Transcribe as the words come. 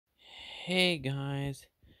Hey guys,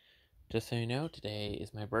 just so you know, today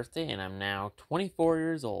is my birthday and I'm now 24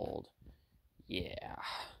 years old. Yeah.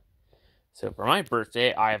 So for my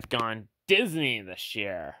birthday, I've gone Disney this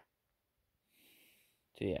year.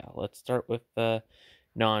 So yeah, let's start with the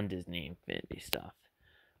non-Disney Infinity stuff.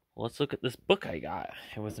 Let's look at this book I got.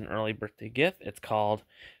 It was an early birthday gift. It's called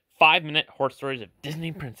 5-Minute Horror Stories of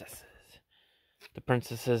Disney Princesses. The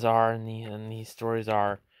princesses are in these stories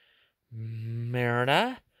are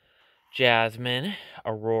Merida, Jasmine,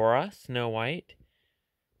 Aurora, Snow White,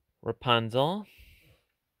 Rapunzel,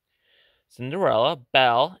 Cinderella,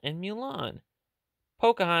 Belle, and Mulan.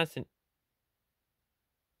 Pocahontas and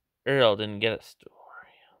Ariel didn't get a story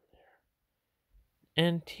on there.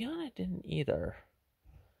 And Tiana didn't either.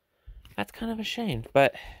 That's kind of a shame,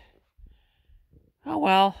 but oh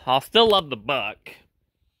well, I'll still love the book.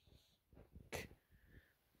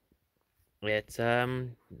 It's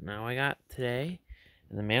now I got today,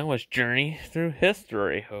 and the mail was Journey Through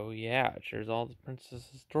History. Oh yeah, it shares all the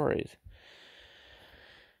princesses' stories.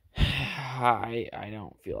 I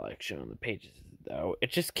don't feel like showing the pages though.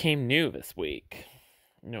 It just came new this week.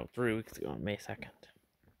 No, 3 weeks ago on May 2nd.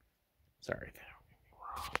 Sorry.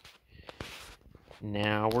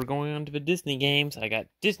 Now we're going on to the Disney games. I got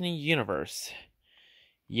Disney Universe.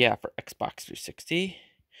 Yeah, for Xbox 360.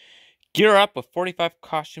 Gear up with 45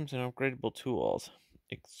 costumes and upgradable tools.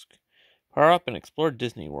 Power up and explore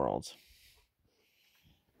Disney worlds.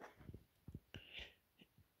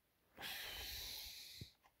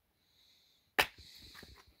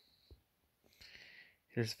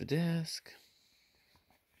 Here's the disc.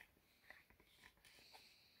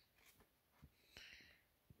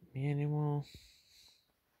 Manual.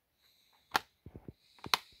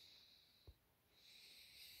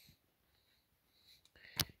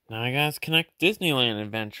 Now I guys connect Disneyland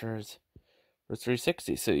Adventures for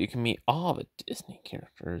 360 so you can meet all the Disney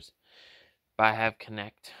characters. But I have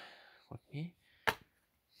Connect with me.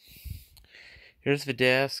 Here's the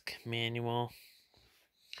disc, manual.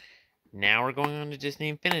 Now we're going on to Disney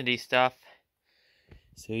Infinity stuff.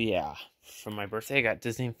 So yeah, for my birthday I got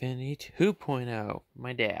Disney Infinity 2.0,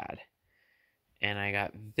 my dad. And I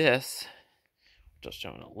got this, just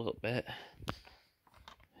showing a little bit.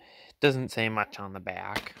 It doesn't say much on the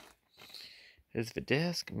back. Here's the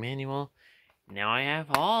disc, manual. Now I have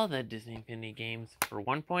all the Disney Infinity games for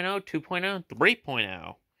 1.0, 2.0,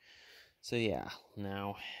 3.0. So yeah,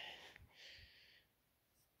 now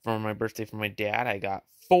for my birthday from my dad, I got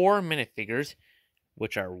 4 minifigures,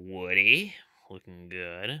 which are Woody, looking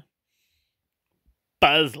good.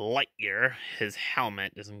 Buzz Lightyear, his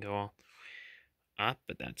helmet doesn't go up,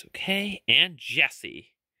 but that's okay. And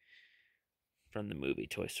Jessie from the movie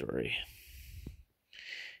Toy Story.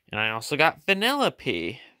 And I also got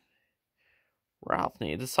Vanellope,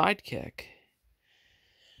 Ralphie, the sidekick.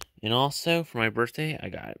 And also for my birthday, I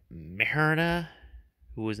got Merida,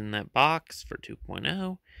 who was in that box for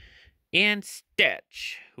 2.0, and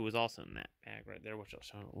Stitch, who was also in that bag right there, which I'll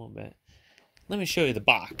show in a little bit. Let me show you the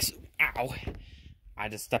box. Ow. I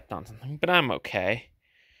just stepped on something, but I'm okay.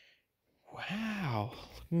 Wow,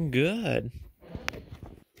 looking good.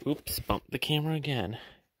 Oops, bumped the camera again.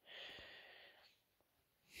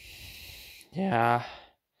 Yeah.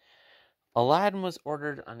 Aladdin was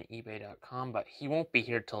ordered on eBay.com, but he won't be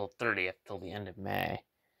here till the 30th, till the end of May.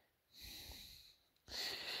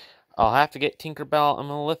 I'll have to get Tinkerbell and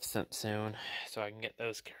Maleficent soon, so I can get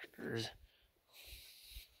those characters.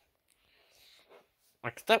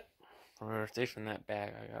 Next up, for my birthday from that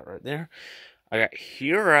bag I got right there, I got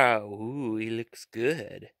Hero. Ooh, he looks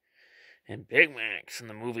good. And Big Max from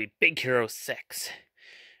the movie Big Hero 6.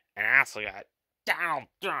 And I also got Donald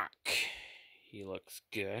Duck. He looks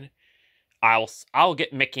good. I'll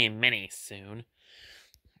get Mickey and Minnie soon.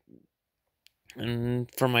 And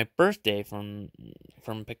for my birthday from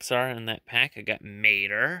Pixar in that pack, I got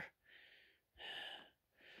Mater.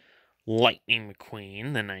 Lightning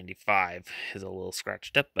McQueen, the 95, is a little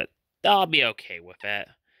scratched up, but I'll be okay with it.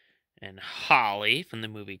 And Holly from the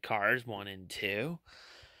movie Cars 1 and 2.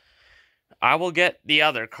 I will get the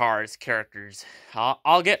other Cars characters.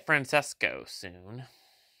 I'll get Francesco soon.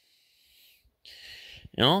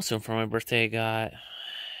 And also for my birthday I got...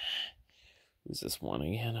 Who's this one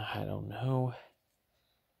again? I don't know.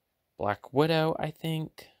 Black Widow, I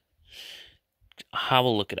think. I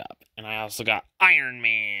will look it up. And I also got Iron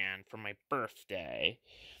Man for my birthday.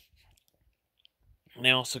 And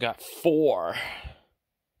I also got 4.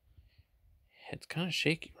 It's kind of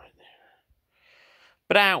shaky right there.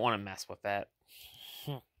 But I don't want to mess with that.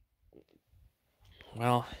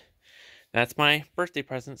 Well, that's my birthday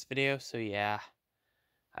presents video. So yeah,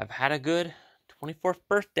 I've had a good 24th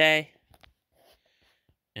birthday.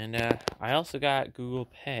 And I also got Google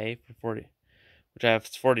Pay for 40, which I have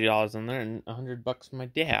 $40 in there and $100 from my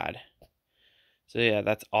dad. So yeah,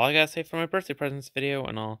 that's all I gotta say for my birthday presents video,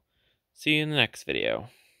 and I'll see you in the next video.